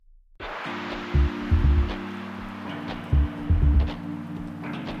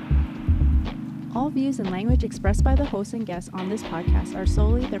All views and language expressed by the hosts and guests on this podcast are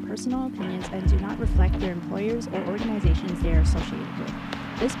solely their personal opinions and do not reflect their employers or organizations they are associated with.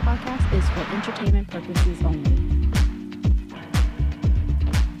 This podcast is for entertainment purposes only.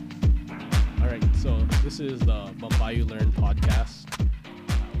 All right, so this is the Bombayu Learn podcast.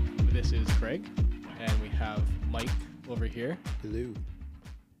 This is Craig, and we have Mike over here. Hello.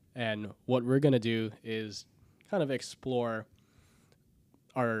 And what we're going to do is kind of explore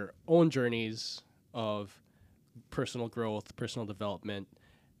our own journeys of personal growth, personal development,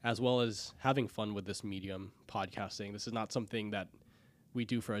 as well as having fun with this medium, podcasting. This is not something that we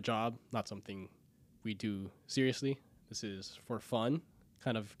do for a job, not something we do seriously. This is for fun,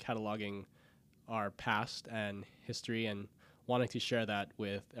 kind of cataloging our past and history and wanting to share that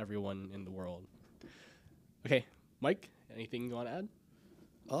with everyone in the world. Okay, Mike, anything you want to add?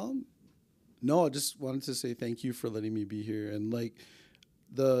 No, I just wanted to say thank you for letting me be here. And like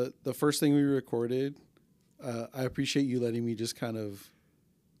the first thing we recorded, I appreciate you letting me just kind of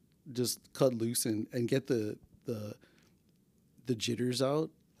just cut loose and get the jitters out.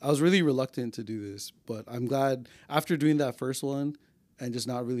 I was really reluctant to do this, but I'm glad after doing that first one and just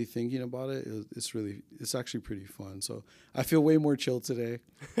not really thinking about it, it's actually pretty fun. So I feel way more chill today.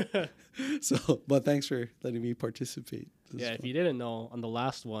 But thanks for letting me participate. Yeah, if you didn't know, on the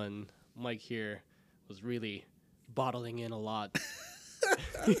last one, Mike here was really bottling in a lot,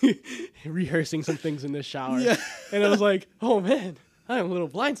 rehearsing some things in the shower. Yeah. And I was like, oh man, I'm a little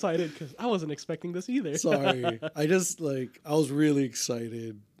blindsided because I wasn't expecting this either. Sorry. I was really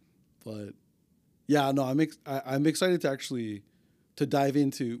excited, but yeah, no, I'm excited to actually to dive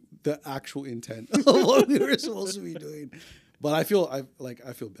into the actual intent of what we were supposed to be doing. But I feel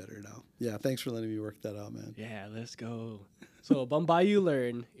better now. Yeah, thanks for letting me work that out, man. Yeah, let's go. So Bombayu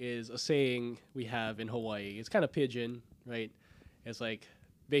Learn is a saying we have in Hawaii. It's kind of pidgin, right? It's like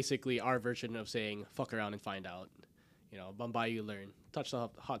basically our version of saying fuck around and find out. You know, Bombayu Learn. Touch the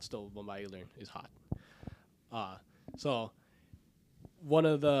hot stove, Bombayu Learn is hot. So one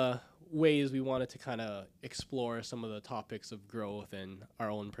of the ways we wanted to kind of explore some of the topics of growth and our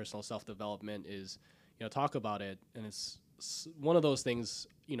own personal self-development is, you know, talk about it. And it's one of those things,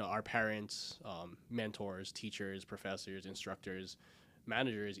 you know, our parents, mentors, teachers, professors, instructors,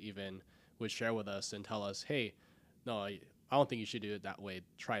 managers even would share with us and tell us, hey, no, I don't think you should do it that way.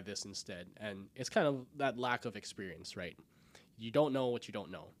 Try this instead. And it's kind of that lack of experience, right? You don't know what you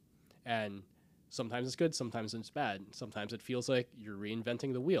don't know. And sometimes it's good, sometimes it's bad. Sometimes it feels like you're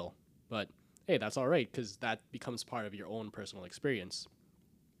reinventing the wheel. But hey, that's all right, because that becomes part of your own personal experience.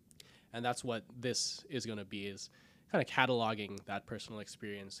 And that's what this is going to be, is kind of cataloging that personal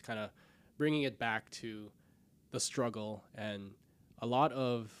experience, kind of bringing it back to the struggle. And a lot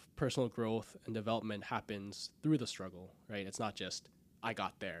of personal growth and development happens through the struggle, right? It's not just, I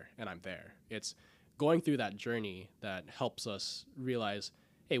got there and I'm there. It's going through that journey that helps us realize,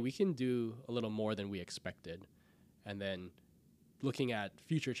 hey, we can do a little more than we expected. And then looking at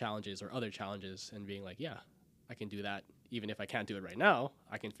future challenges or other challenges and being like, yeah, I can do that. Even if I can't do it right now,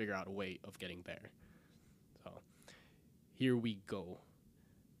 I can figure out a way of getting there. So here we go.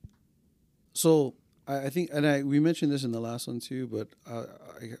 So I think, and we mentioned this in the last one too, but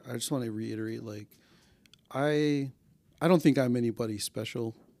I just want to reiterate, like, I don't think I'm anybody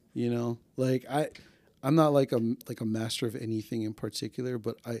special, you know, like I'm not like a master of anything in particular,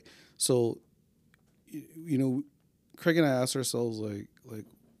 but you know, Craig and I asked ourselves, like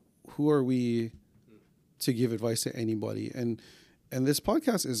who are we to give advice to anybody? And this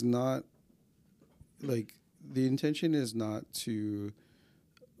podcast is not, like, the intention is not to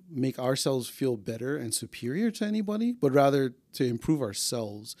make ourselves feel better and superior to anybody, but rather to improve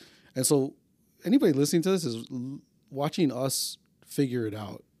ourselves. And so anybody listening to this is watching us figure it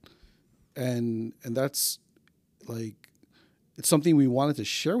out. And that's, like, it's something we wanted to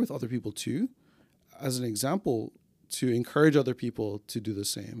share with other people too, as an example, to encourage other people to do the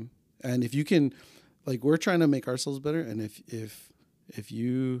same. And if you can, like, we're trying to make ourselves better, and if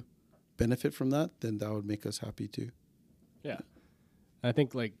you benefit from that, then that would make us happy too. Yeah. I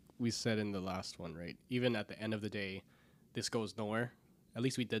think, like we said in the last one, right? Even at the end of the day, this goes nowhere. At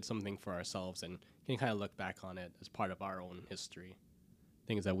least we did something for ourselves and can kind of look back on it as part of our own history,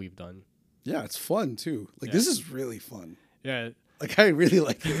 things that we've done. Yeah, it's fun too. Like, This is really fun. Yeah. Like, I really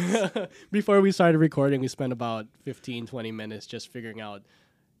like this. Before we started recording, we spent about 15, 20 minutes just figuring out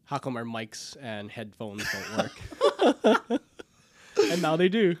how come our mics and headphones don't work. And now they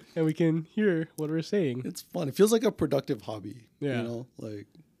do, and we can hear what we're saying. It's fun. It feels like a productive hobby. Yeah. You know, like,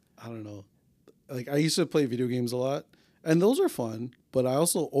 I don't know. Like, I used to play video games a lot, and those are fun, but I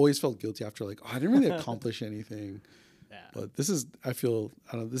also always felt guilty after, like, oh, I didn't really accomplish anything. Yeah. But this is, I feel,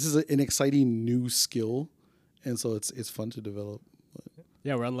 I don't know, this is an exciting new skill, and so it's fun to develop.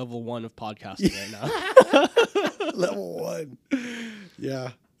 Yeah, we're on level 1 of podcasting right now. Level 1.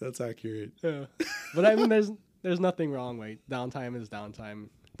 Yeah, that's accurate. Yeah. But I mean, there's nothing wrong, right? Downtime is downtime.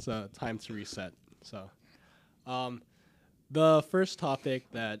 It's a time to reset. So, the first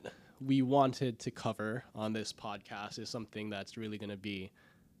topic that we wanted to cover on this podcast is something that's really going to be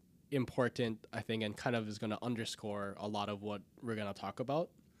important, I think, and kind of is going to underscore a lot of what we're going to talk about.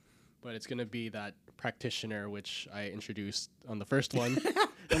 But it's going to be that practitioner, which I introduced on the first one.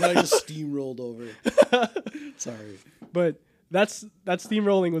 And I just steamrolled over. Sorry. But that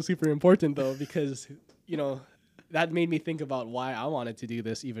steamrolling was super important, though, because, you know, that made me think about why I wanted to do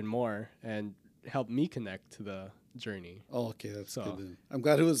this even more and help me connect to the journey. Oh, okay. That's good then. I'm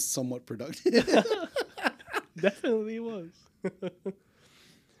glad it was somewhat productive. Definitely was.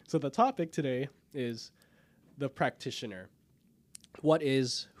 So the topic today is the practitioner.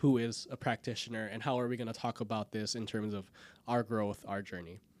 Who is a practitioner, and how are we going to talk about this in terms of our growth, our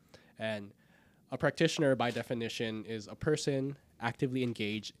journey? And a practitioner, by definition, is a person actively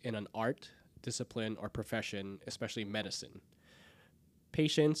engaged in an art, discipline, or profession, especially medicine.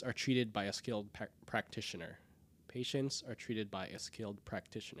 Patients are treated by a skilled practitioner. Patients are treated by a skilled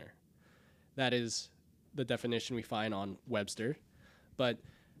practitioner. That is the definition we find on Webster. But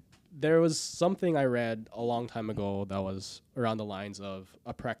there was something I read a long time ago that was around the lines of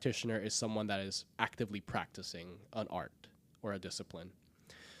a practitioner is someone that is actively practicing an art or a discipline.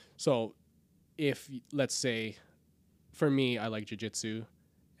 So if, let's say, for me, I like jiu-jitsu,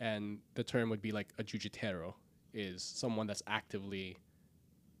 and the term would be like a jiu-jitero is someone that's actively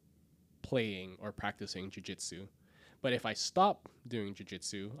playing or practicing jiu-jitsu. But if I stop doing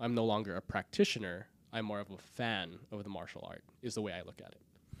jiu-jitsu, I'm no longer a practitioner. I'm more of a fan of the martial art, is the way I look at it.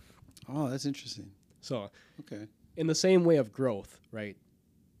 Oh, that's interesting. So, okay, in the same way of growth, right?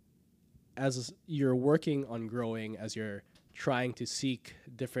 As you're working on growing, as you're trying to seek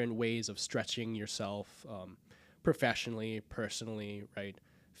different ways of stretching yourself professionally, personally, right?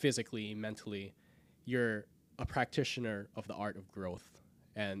 Physically, mentally, you're a practitioner of the art of growth.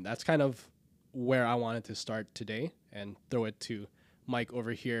 And that's kind of where I wanted to start today and throw it to Mike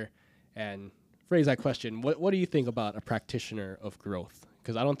over here and phrase that question. What do you think about a practitioner of growth?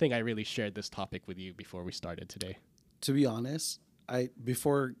 Because I don't think I really shared this topic with you before we started today. To be honest,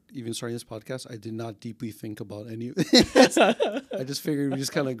 before even starting this podcast, I did not deeply think about any of this. I just figured we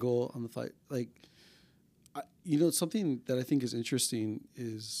just kind of go on the fly. Like, something that I think is interesting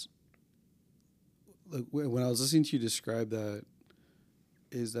is, like, when I was listening to you describe that,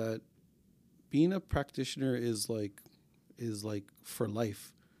 is that being a practitioner is like for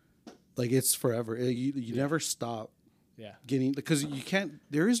life. Like, it's forever. You never stop. Yeah. Because you can't,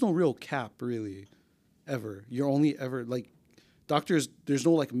 there is no real cap really, ever. You're only ever, like, doctors, there's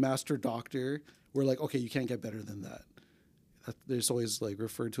no like master doctor where like, okay, you can't get better than that. There's always like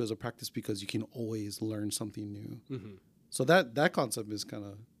referred to as a practice because you can always learn something new. Mm-hmm. So that concept is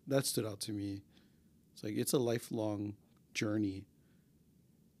that stood out to me. It's like, it's a lifelong journey.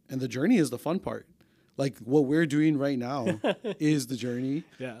 And the journey is the fun part. Like, what we're doing right now is the journey.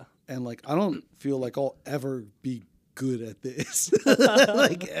 Yeah. And like, I don't feel like I'll ever be good at this.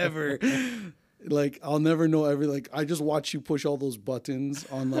 Like, ever. Like, I'll never know like, I just watch you push all those buttons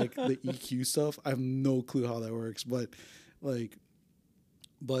on like the EQ stuff. I have no clue how that works, but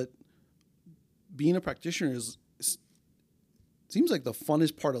being a practitioner seems like the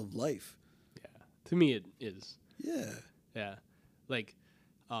funnest part of life. Yeah. To me it is. Yeah. Yeah. Like,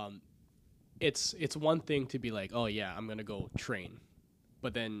 it's one thing to be like, oh yeah, I'm going to go train,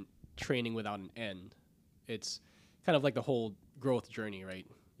 but then training without an end. It's kind of like the whole growth journey, right?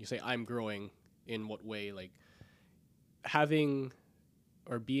 You say, I'm growing in what way? Like, having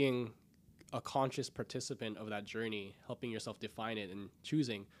or being a conscious participant of that journey, helping yourself define it and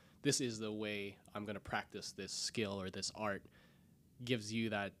choosing, this is the way I'm going to practice this skill or this art, gives you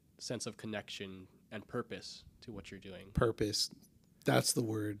that sense of connection and purpose to what you're doing. Purpose. That's the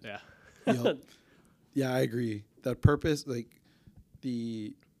word. Yeah. Yep. Yeah, I agree. That purpose, like,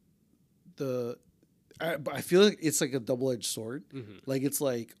 I feel like it's like a double-edged sword. Mm-hmm. Like, it's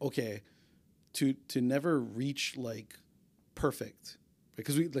like, okay, to never reach like perfect,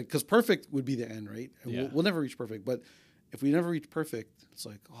 because perfect would be the end, right? And yeah. we'll never reach perfect. But if we never reach perfect, it's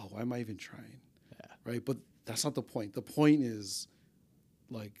like, oh, why am I even trying? Yeah. Right. But that's not the point. The point is,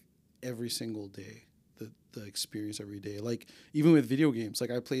 like, every single day, the experience every day. Like, even with video games, like,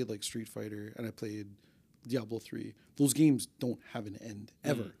 I played like Street Fighter and I played Diablo 3. Those games don't have an end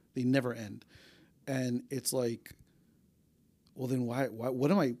ever. Mm. They never end. And it's like, well, then why what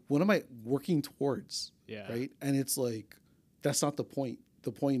am I working towards? Yeah. Right. And it's like, that's not the point.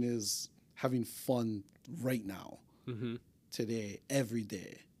 The point is having fun right now, today, every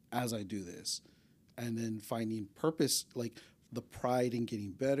day as I do this, and then finding purpose, like the pride in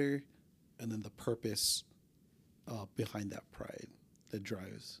getting better, and then the purpose behind that pride that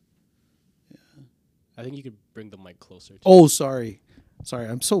drives. Yeah. I think you could bring the mic closer. Oh, sorry,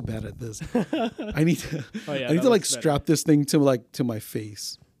 I'm so bad at this. I need to I need to like strap this thing to my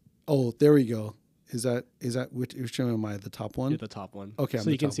face. Oh, there we go. Is that which one am I? The top one? You're the top one. Okay. So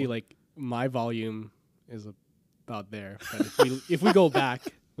you can see like my volume is about there. But if we go back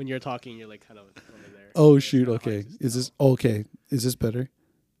when you're talking, you're like kind of over there. Oh shoot. Okay. Is this okay? Is this better?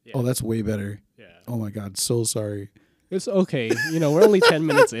 Yeah. Oh, that's way better. Yeah. Oh my God. So sorry. It's okay. We're only 10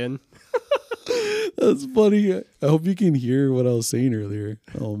 minutes in. That's funny. I hope you can hear what I was saying earlier.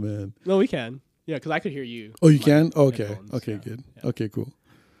 Oh man. No, we can. Yeah, because I could hear you. Oh, you can? Okay. Headphones. Okay. Yeah. Good. Yeah. Okay. Cool.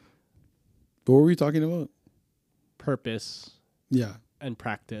 What were we talking about? Purpose. Yeah. And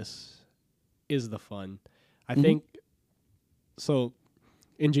practice is the fun. I think so.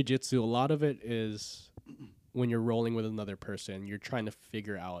 In jiu-jitsu, a lot of it is when you're rolling with another person, you're trying to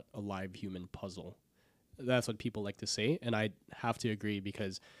figure out a live human puzzle. That's what people like to say, and I have to agree,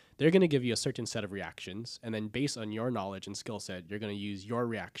 because they're going to give you a certain set of reactions, and then based on your knowledge and skill set, you're going to use your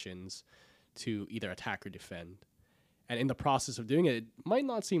reactions to either attack or defend. And in the process of doing it, it might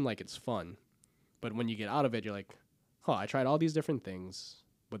not seem like it's fun, but when you get out of it, you're like, I tried all these different things,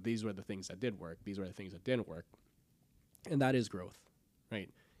 but these were the things that did work. These were the things that didn't work. And that is growth,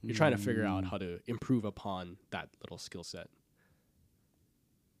 right? You're trying to figure out how to improve upon that little skill set.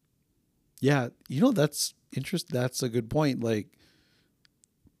 Yeah. That's interesting. That's a good point. Like,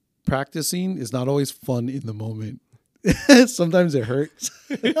 practicing is not always fun in the moment. Sometimes it hurts.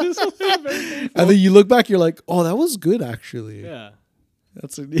 And then you look back, you're like, oh, that was good, actually. Yeah.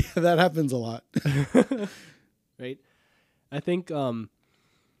 That happens a lot. Right. I think,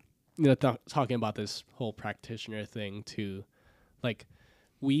 talking about this whole practitioner thing too, like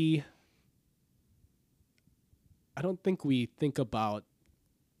I don't think we think about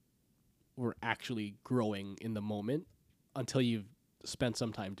we're actually growing in the moment until you've spent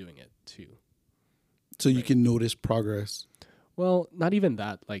some time doing it too. So you can notice progress. Well, not even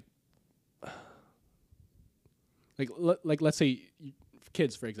that. Like let's say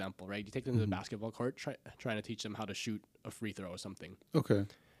kids, for example, right? You take them to the basketball court, trying to teach them how to shoot a free throw or something. Okay.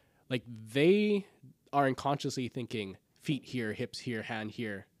 Like, they are unconsciously thinking feet here, hips here, hand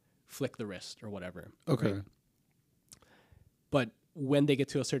here, flick the wrist or whatever. Okay. Right? But when they get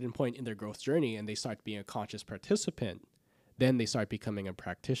to a certain point in their growth journey and they start being a conscious participant, then they start becoming a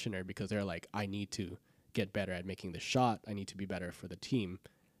practitioner, because they're like, I need to get better at making the shot. I need to be better for the team.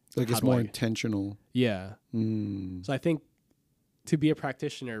 Like, it's more intentional. Yeah. So I think to be a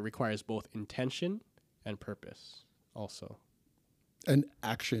practitioner requires both intention and purpose also. And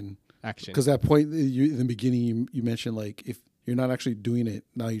action. Action. Because that point in the beginning, you mentioned, like, if you're not actually doing it,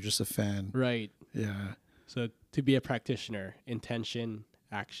 now you're just a fan. Right. Yeah. So to be a practitioner, intention,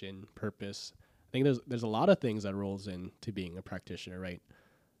 action, purpose. I think there's a lot of things that rolls into being a practitioner, right?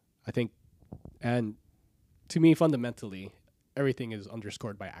 I think, and to me, fundamentally, everything is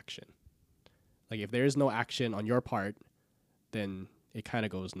underscored by action. Like, if there is no action on your part, then it kind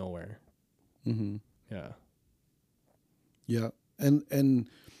of goes nowhere. Mm-hmm. Yeah. Yeah. And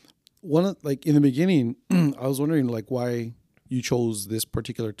one of, like, in the beginning, I was wondering, like, why you chose this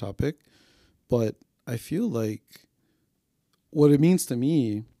particular topic, but I feel like what it means to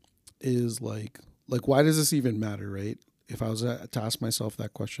me is like why does this even matter, right? If I was to ask myself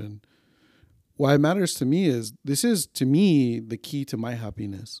that question, why it matters to me is this is, to me, the key to my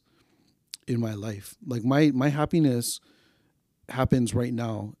happiness in my life. Like, my happiness happens right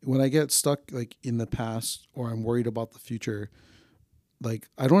now. When I get stuck, like, in the past, or I'm worried about the future, like,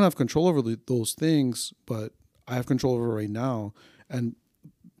 I don't have control over those things, but I have control over right now. And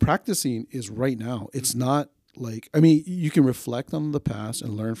practicing is right now. It's not like, I mean, you can reflect on the past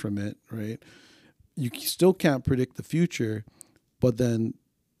and learn from it, right? You still can't predict the future, but then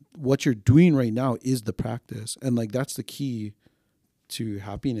what you're doing right now is the practice. And, like, that's the key to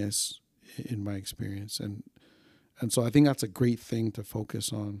happiness in my experience. And so I think that's a great thing to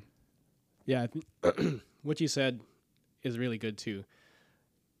focus on. Yeah. What you said is really good too.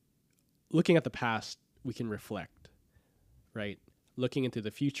 Looking at the past, we can reflect, right? Looking into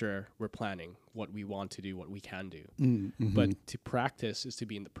the future, we're planning what we want to do, what we can do. Mm-hmm. But to practice is to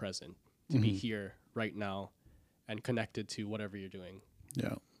be in the present, to be here right now and connected to whatever you're doing.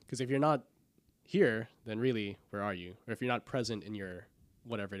 Yeah. Because if you're not here, then really, where are you? Or if you're not present in your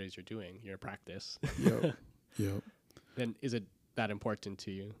whatever it is you're doing, your practice. Yep. Yep. then is it that important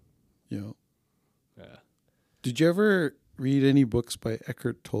to you? Yeah. Yeah. Did you ever read any books by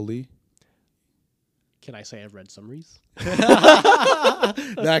Eckhart Tolle? Can I say I've read summaries?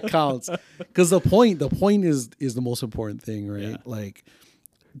 That counts, because the point is the most important thing, right? Yeah. Like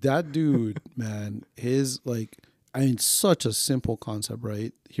that dude, man, such a simple concept,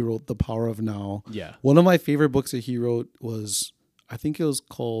 right? He wrote The Power of Now. Yeah. One of my favorite books that he wrote was, I think it was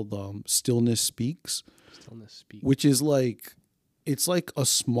called Stillness Speaks, Stillness Speaks. which is like, it's like a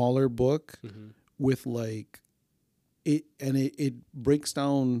smaller book with like it breaks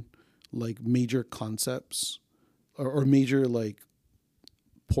down like major concepts or major like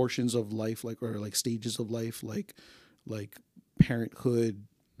portions of life, like, or like stages of life, like parenthood,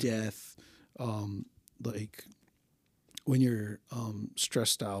 death, like when you're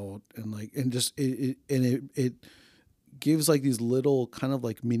stressed out, and like, and just it gives like these little kind of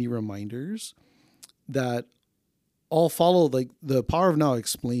like mini reminders that all follow. Like The Power of Now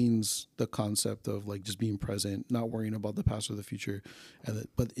explains the concept of like just being present, not worrying about the past or the future.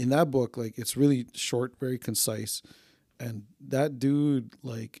 But in that book, like, it's really short, very concise. And that dude,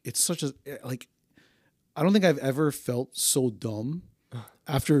 like, it's such a, like, I don't think I've ever felt so dumb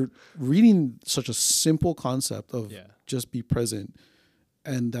after reading such a simple concept of just be present,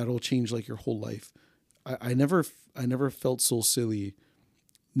 and that'll change like your whole life. I never felt so silly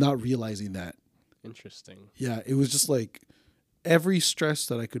not realizing that. Interesting. Yeah, it was just like every stress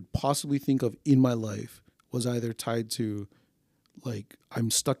that I could possibly think of in my life was either tied to like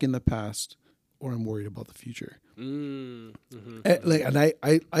I'm stuck in the past or I'm worried about the future. And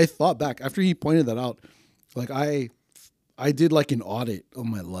I thought back after he pointed that out, like I did like an audit of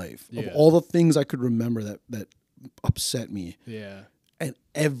my life of all the things I could remember that upset me. Yeah. And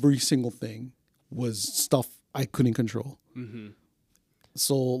every single thing was stuff I couldn't control.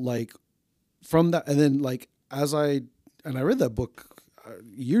 So like from that, and then like I read that book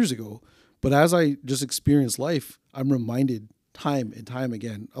years ago, but as I just experienced life, I'm reminded time and time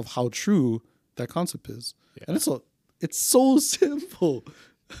again of how true that concept is. And it's so simple.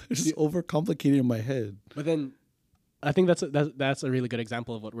 It's just overcomplicated in my head. But then I think that's a really good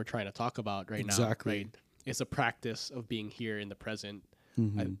example of what we're trying to talk about right now. Exactly. Right? It's a practice of being here in the present.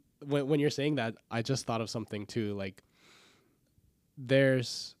 When you're saying that, I just thought of something too. Like I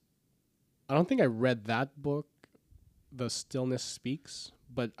don't think I read that book, The Stillness Speaks,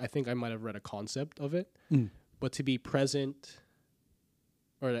 but I think I might have read a concept of it. But to be present,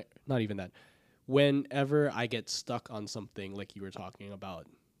 or like, not even that, whenever I get stuck on something like you were talking about,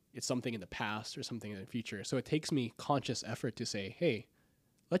 it's something in the past or something in the future. So it takes me conscious effort to say, hey,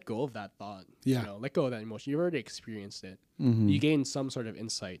 let go of that thought. Yeah. You know, let go of that emotion. You've already experienced it. You gain some sort of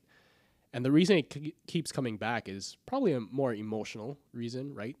insight. And the reason it keeps coming back is probably a more emotional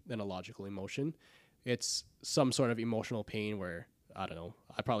reason, right, than a logical emotion. It's some sort of emotional pain where, I don't know,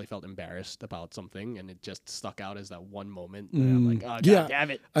 I probably felt embarrassed about something and it just stuck out as that one moment. And I'm like, oh, God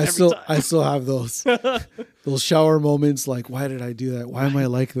damn it. I still have those those shower moments like, why did I do that? Why am I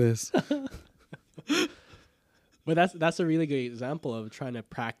like this? But that's a really good example of trying to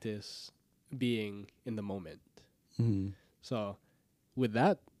practice being in the moment. So with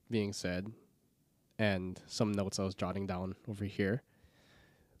that being said, and some notes I was jotting down over here,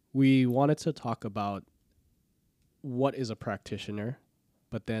 we wanted to talk about what is a practitioner,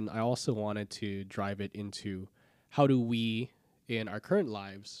 but then I also wanted to drive it into how do we in our current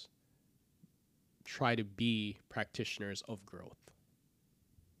lives try to be practitioners of growth.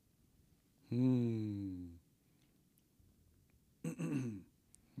 You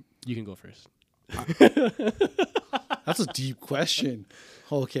can go first. That's a deep question.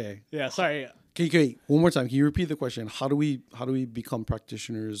 Okay. Yeah, sorry. Okay, one more time. Can you repeat the question? How do we become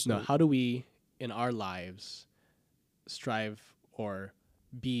practitioners? No, how do we in our lives strive or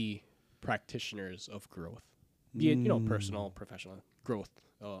be practitioners of growth? Be it, personal, professional, growth,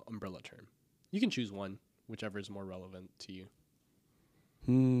 umbrella term. You can choose one, whichever is more relevant to you.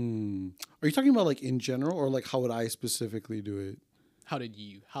 Are you talking about like in general, or like how would I specifically do it? How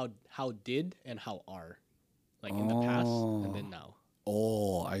did and how are, like in the past and then now.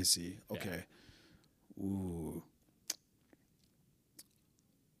 Oh, I see. Okay. Yeah. Ooh.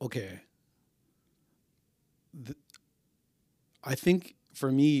 Okay. I think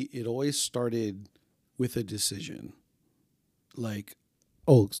for me, it always started with a decision. Like,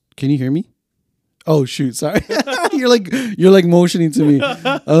 oh, can you hear me? Oh shoot, sorry. You're like motioning to me.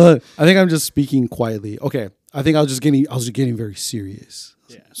 I think I'm just speaking quietly. Okay. I think I was just getting very serious.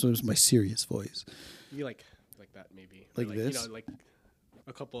 Yeah. So it was my serious voice. You like that maybe. Like this? Like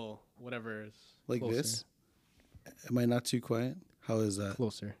a couple whatever is like closer. This? Am I not too quiet? How is that?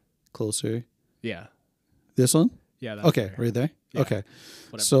 Closer. Closer? Yeah. This one? Yeah. That's Okay, fair. right there. Yeah. Okay.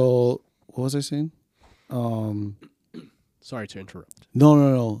 Whatever. So what was I saying? Sorry to interrupt.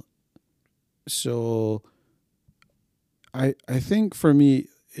 No. So I think for me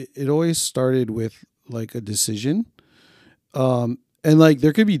it always started with like a decision. And like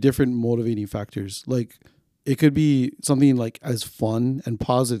there could be different motivating factors. Like it could be something like as fun and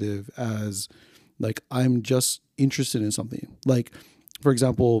positive as like I'm just interested in something. Like for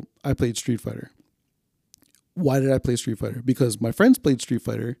example, I played Street Fighter. Why did I play Street Fighter? Because my friends played Street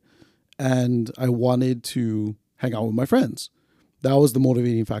Fighter and I wanted to hang out with my friends. That was the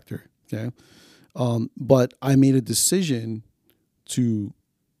motivating factor. Okay. But I made a decision to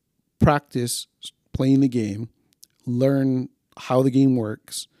practice playing the game, learn how the game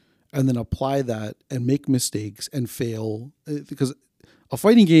works, and then apply that and make mistakes and fail. Because a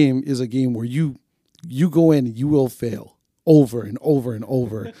fighting game is a game where you go in and you will fail over and over and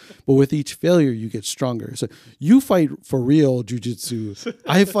over. But with each failure, you get stronger. So you fight for real jiu-jitsu.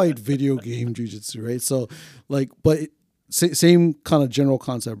 I fight video game jiu-jitsu, right? So like, but same kind of general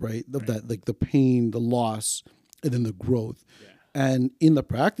concept, right? Of that, like the pain, the loss, and then the growth. Yeah. And in the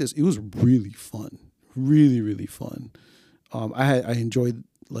practice, it was really fun, really, really fun. I enjoyed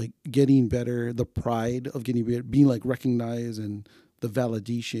like getting better, the pride of getting better, being like recognized and the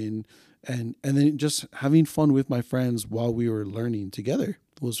validation. And then just having fun with my friends while we were learning together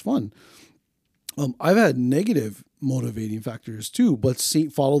was fun. I've had negative motivating factors too, but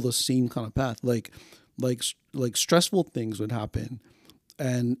follow the same kind of path. Like stressful things would happen,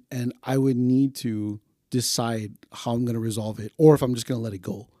 and I would need to decide how I'm going to resolve it, or if I'm just going to let it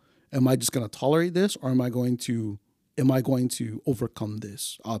go. Am I just going to tolerate this, or am I going to overcome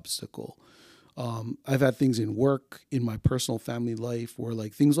this obstacle? I've had things in work, in my personal family life, where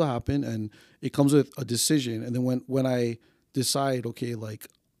like things will happen and it comes with a decision. And then when I decide, okay, like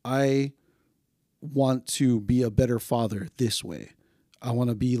I want to be a better father this way, I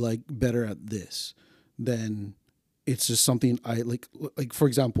want to be like better at this, then it's just something I like for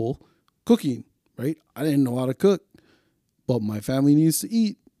example, cooking, right? I didn't know how to cook, but my family needs to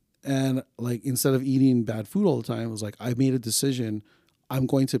eat. And like, instead of eating bad food all the time, it was like, I made a decision. I'm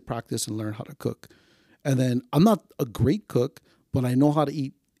going to practice and learn how to cook. And then I'm not a great cook, but I know how to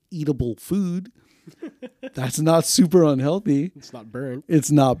eat eatable food. That's not super unhealthy. It's not burnt. It's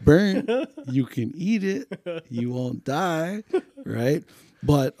not burnt. You can eat it. You won't die. Right.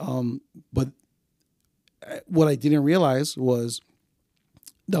 But what I didn't realize was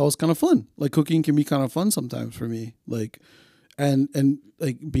that was kind of fun. Like cooking can be kind of fun sometimes for me. Like, and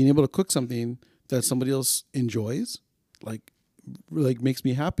like being able to cook something that somebody else enjoys, like makes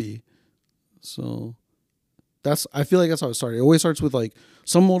me happy. So I feel like that's how it started. It always starts with like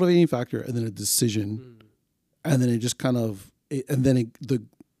some motivating factor and then a decision. And then it just kind of, the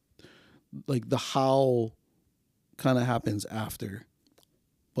how kind of happens after.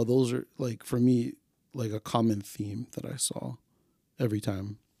 But those are like, for me, like a common theme that I saw every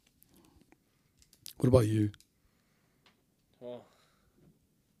time. What about you? Well,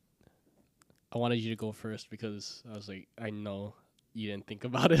 I wanted you to go first because I was like, I know you didn't think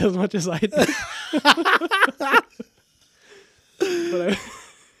about it as much as I did. But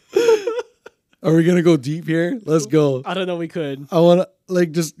are we gonna go deep here? Let's go. I don't know. We could. I want to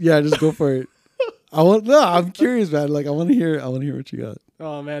like just go for it. I'm curious, man. Like I want to hear what you got.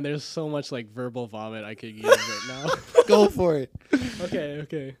 Oh man, there's so much like verbal vomit I could use right now. Go for it.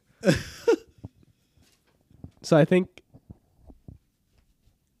 Okay. So I think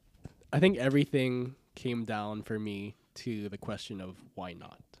everything came down for me to the question of why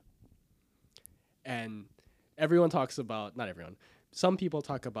not. And everyone talks about, not everyone, some people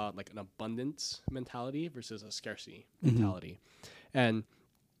talk about like an abundance mentality versus a scarcity mentality. And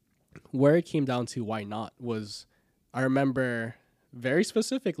where it came down to why not was, I remember very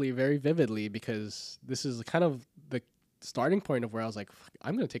specifically, very vividly, because this is kind of the starting point of where I was like,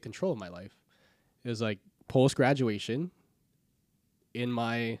 I'm going to take control of my life. It was like post-graduation in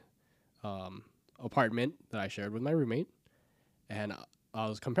my apartment that I shared with my roommate. And I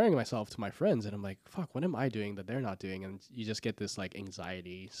was comparing myself to my friends, and I'm like, fuck, what am I doing that they're not doing? And you just get this like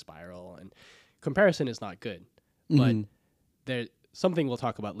anxiety spiral, and comparison is not good. But there's something we'll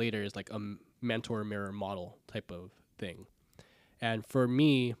talk about later is like a mentor mirror model type of thing. And for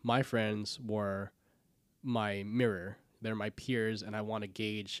me, my friends were my mirror. They're my peers, and I want to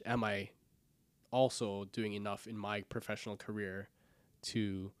gauge, am I also doing enough in my professional career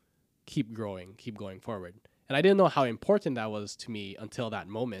to keep growing, keep going forward? And I didn't know how important that was to me until that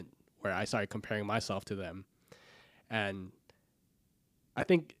moment where I started comparing myself to them. And I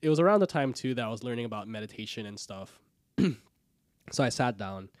think it was around the time too that I was learning about meditation and stuff. So I sat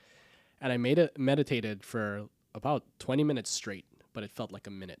down and I meditated for about 20 minutes straight, but it felt like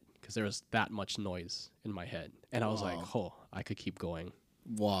a minute because there was that much noise in my head. And I was like, oh, I could keep going.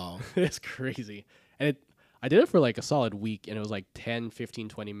 Wow. It's crazy. And I did it for like a solid week, and it was like 10, 15,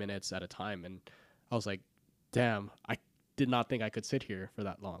 20 minutes at a time. And I was like, damn, I did not think I could sit here for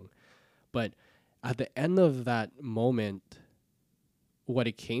that long. But at the end of that moment, what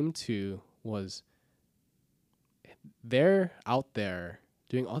it came to was they're out there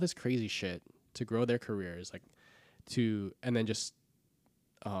doing all this crazy shit to grow their careers, and then just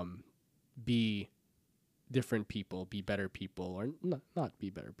be different people, be better people, or not be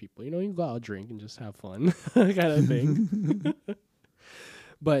better people. You know, you can go out, drink, and just have fun kind of thing.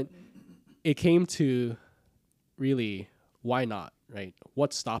 But it came to really, why not, right?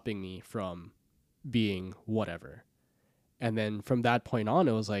 What's stopping me from being whatever? And then from that point on,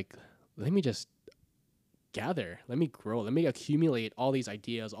 it was like, let me just gather, let me grow, let me accumulate all these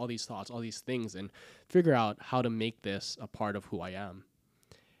ideas, all these thoughts, all these things, and figure out how to make this a part of who I am.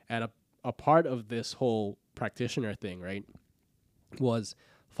 And a part of this whole practitioner thing, right, was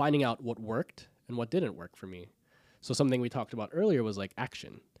finding out what worked and what didn't work for me. So something we talked about earlier was like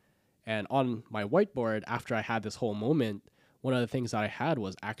action. And on my whiteboard, after I had this whole moment, one of the things that I had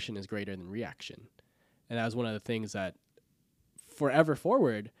was action is greater than reaction. And that was one of the things that forever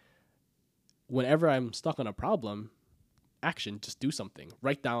forward, whenever I'm stuck on a problem, action, just do something.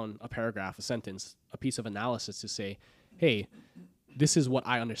 Write down a paragraph, a sentence, a piece of analysis to say, hey, this is what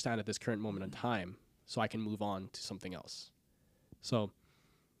I understand at this current moment in time, so I can move on to something else. So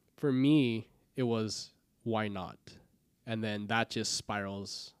for me, it was, why not? And then that just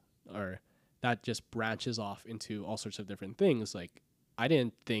spirals, or that just branches off into all sorts of different things. Like, I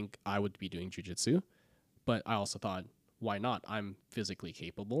didn't think I would be doing jiu-jitsu, but I also thought, why not? I'm physically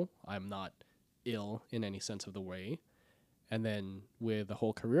capable. I'm not ill in any sense of the way. And then with the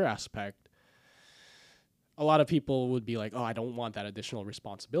whole career aspect, a lot of people would be like, oh, I don't want that additional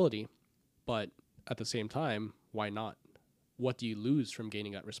responsibility. But at the same time, why not? What do you lose from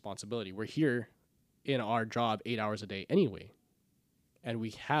gaining that responsibility? We're here in our job 8 hours a day anyway. And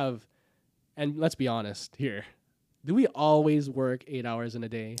we have, and let's be honest here, do we always work 8 hours in a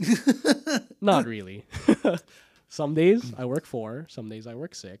day? Not really. Some days I work 4, some days I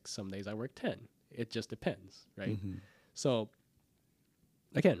work 6, some days I work 10. It just depends, right? Mm-hmm. So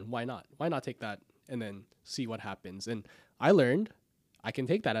again, why not? Why not take that and then see what happens? And I learned I can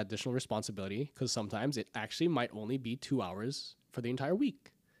take that additional responsibility because sometimes it actually might only be 2 hours for the entire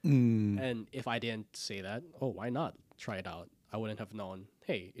week. And if I didn't say that, oh, why not try it out? I wouldn't have known,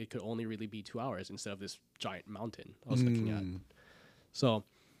 hey, it could only really be 2 hours instead of this giant mountain I was looking at. So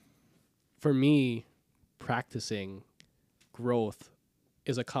for me, practicing growth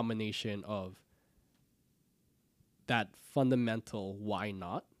is a combination of that fundamental why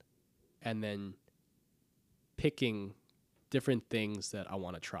not, and then picking different things that I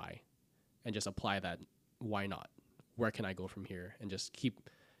want to try and just apply that why not. Where can I go from here? And just keep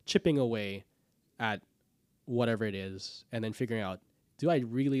chipping away at whatever it is, and then figuring out, do I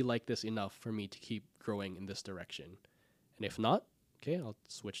really like this enough for me to keep growing in this direction? And if not, okay, I'll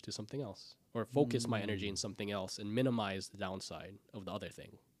switch to something else, or focus my energy in something else and minimize the downside of the other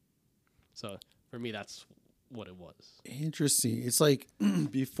thing. So for me, that's what it was. Interesting. It's like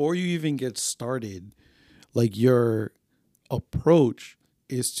before you even get started, like your approach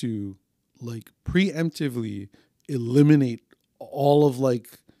is to like preemptively eliminate all of like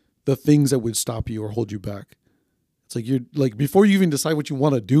the things that would stop you or hold you back. It's like you're like, before you even decide what you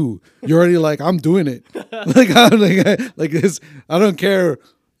want to do, you're already like, I'm doing it. like this, I don't care.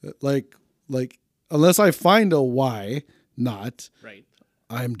 Like unless I find a why not, right,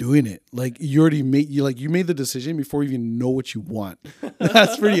 I'm doing it. Like you already made, you made the decision before you even know what you want.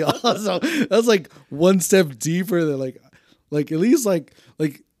 That's pretty awesome. That's like one step deeper than like at least like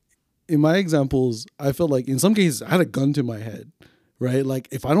in my examples, I felt like in some cases I had a gun to my head, right? Like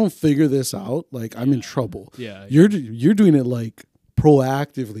if I don't figure this out, like I'm in trouble. Yeah. You're doing it like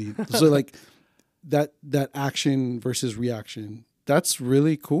proactively. So like that action versus reaction. That's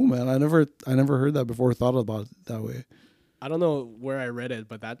really cool, man. I never heard that before, thought about it that way. I don't know where I read it,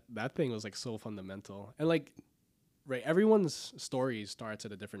 but that thing was like so fundamental. And like, right, everyone's story starts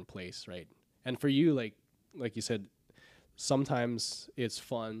at a different place, right? And for you, like you said, sometimes it's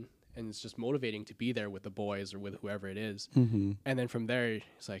fun and it's just motivating to be there with the boys or with whoever it is. Mm-hmm. And then from there,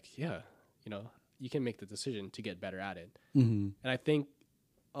 it's like, yeah, you can make the decision to get better at it. Mm-hmm. And I think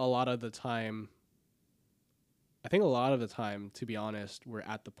a lot of the time, to be honest, we're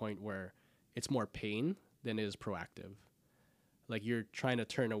at the point where it's more pain than it is proactive. Like you're trying to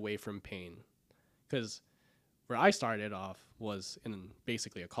turn away from pain. Because where I started off was in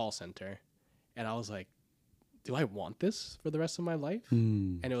basically a call center. And I was like, do I want this for the rest of my life?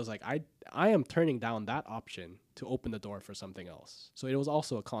 Mm. And it was like, I am turning down that option to open the door for something else. So it was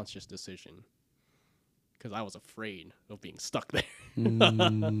also a conscious decision because I was afraid of being stuck there.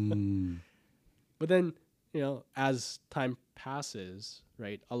 Mm. But then, you know, as time passes,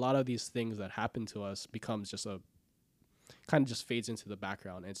 right, a lot of these things that happen to us becomes just kind of just fades into the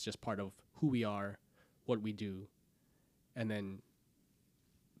background. It's just part of who we are, what we do. And then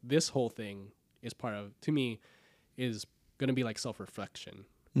this whole thing is part of, to me, is going to be like self-reflection.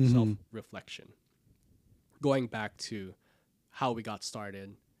 Going back to how we got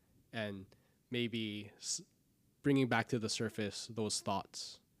started and maybe bringing back to the surface those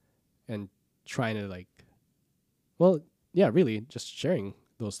thoughts and trying to really just sharing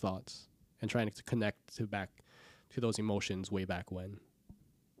those thoughts and trying to connect back to those emotions way back when.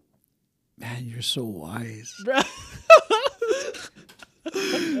 Man, you're so wise.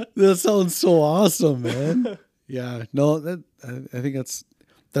 That sounds so awesome, man. Yeah, no, I think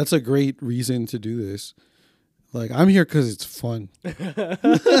that's a great reason to do this. Like, I'm here because it's fun.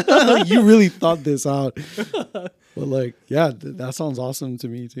 Like, you really thought this out. But like, yeah, that sounds awesome to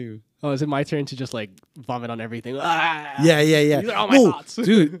me too. Oh, is it my turn to just like vomit on everything? Ah! Yeah. These are all my thoughts.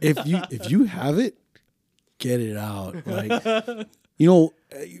 Dude, if you have it, get it out. Like, you know,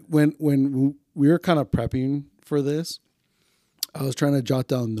 when we were kind of prepping for this, I was trying to jot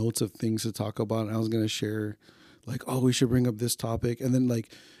down notes of things to talk about. And I was going to share like, oh, we should bring up this topic. And then like,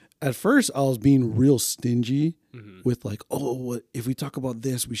 at first I was being real stingy with like, oh, if we talk about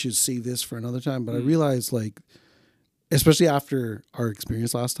this, we should save this for another time. But I realized like, especially after our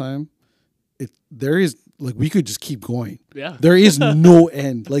experience last time, there is like, we could just keep going. Yeah. There is no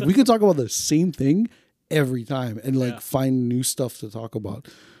end. Like, we could talk about the same thing every time and like find new stuff to talk about.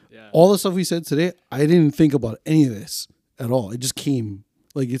 Yeah. All the stuff we said today, I didn't think about any of this at all. It just came.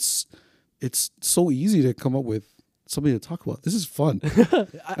 Like, it's so easy to come up with something to talk about. This is fun.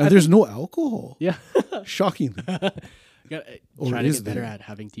 And there's no alcohol. Yeah. Shockingly. Trying to get better at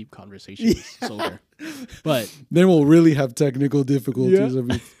having deep conversations sober. But then we'll really have technical difficulties. I'll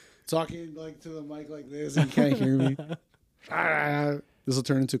be talking like to the mic like this and you can't hear me. This will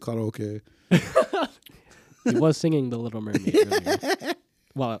turn into karaoke. He was singing The Little Mermaid earlier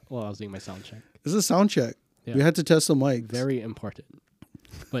while I was doing my sound check. This is a sound check. Yeah. We had to test the mics. Very important.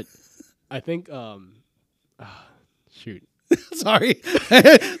 But I think shoot. Sorry.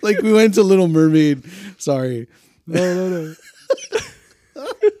 Like, we went to Little Mermaid. Sorry. No.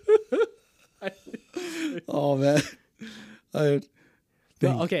 Oh, man.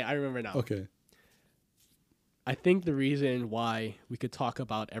 Okay, I remember now. Okay. I think the reason why we could talk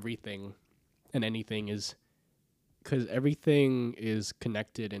about everything and anything is because everything is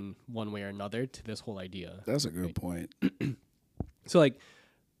connected in one way or another to this whole idea. That's a good point. So, like,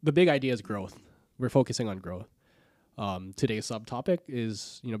 the big idea is growth. We're focusing on growth. Today's subtopic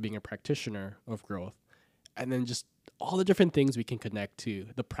is, you know, being a practitioner of growth, and then just all the different things we can connect to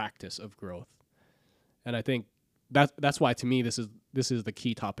the practice of growth. And I think that's why, to me, this is the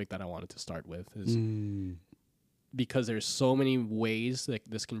key topic that I wanted to start with, is because there's so many ways that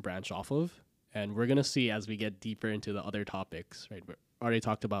this can branch off of, and we're gonna see as we get deeper into the other topics. Right, we already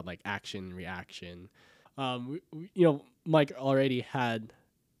talked about like action, reaction. Mike already had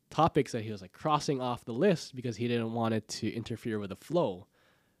topics that he was like crossing off the list because he didn't want it to interfere with the flow.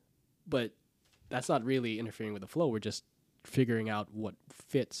 But that's not really interfering with the flow. We're just figuring out what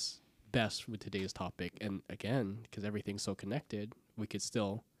fits best with today's topic. And again, because everything's so connected, we could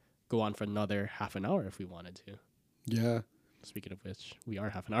still go on for another half an hour if we wanted to. Yeah. Speaking of which, we are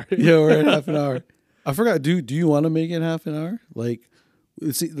half an hour. Yeah, we're at half an hour. I forgot. Do you want to make it half an hour? Like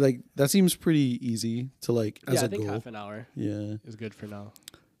that seems pretty easy to like as a goal. Half an hour. Yeah, is good for now.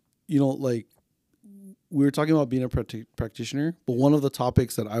 You know, like, we were talking about being a practitioner, but one of the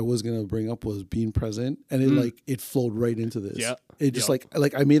topics that I was gonna bring up was being present, and it flowed right into this. Yeah, it just like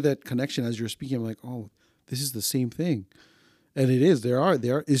I made that connection as you were speaking. I'm like, oh, this is the same thing, and it is. There are.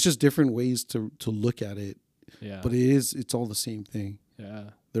 It's just different ways to look at it. Yeah, but it's all the same thing.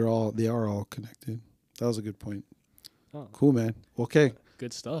 Yeah, they are all connected. That was a good point. Oh, cool, man. Okay,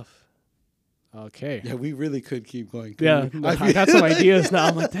 good stuff. Okay. Yeah, we really could keep going. Yeah, I got some ideas now.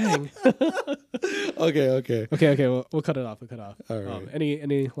 I'm like, dang. Okay. We'll cut it off. All right.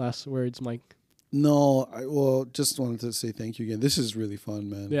 Any last words, Mike? No, just wanted to say thank you again. This is really fun,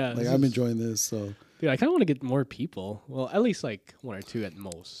 man. Yeah, like I'm enjoying this. So, dude, I kind of want to get more people. Well, at least like one or two at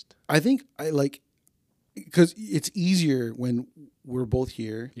most. I think because it's easier when we're both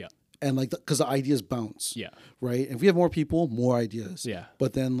here. Yeah. And like, because the ideas bounce. Yeah. Right. And if we have more people, more ideas. Yeah.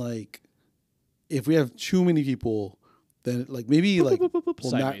 But then like, if we have too many people, then like maybe like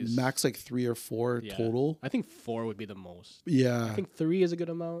Sideways. max like 3 or 4 total. I think 4 would be the most. Yeah, I think 3 is a good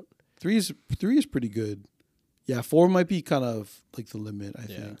amount. 3 is pretty good. Yeah, 4 might be kind of like the limit. I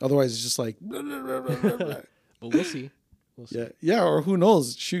think. Otherwise, it's just like. But we'll see. Yeah, or who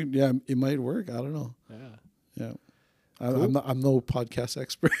knows? Shoot, yeah, it might work. I don't know. Yeah. Cool. I'm no podcast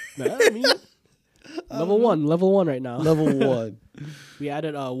expert. Level one right now. Level 1. We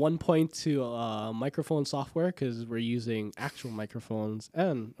added 1 point to microphone software because we're using actual microphones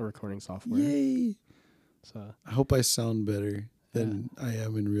and a recording software. Yay! So I hope I sound better than I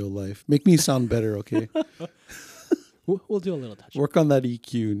am in real life. Make me sound better, okay? We'll do a little touch. Work on that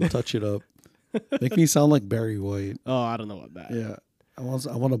EQ and touch it up. Make me sound like Barry White. Oh, I don't know about that. Yeah, I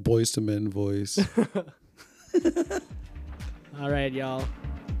want a Boys to Men voice. All right, y'all.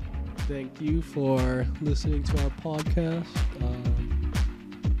 Thank you for listening to our podcast.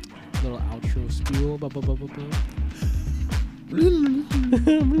 Little outro spiel.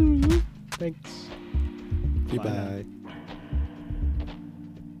 Thanks. Bye.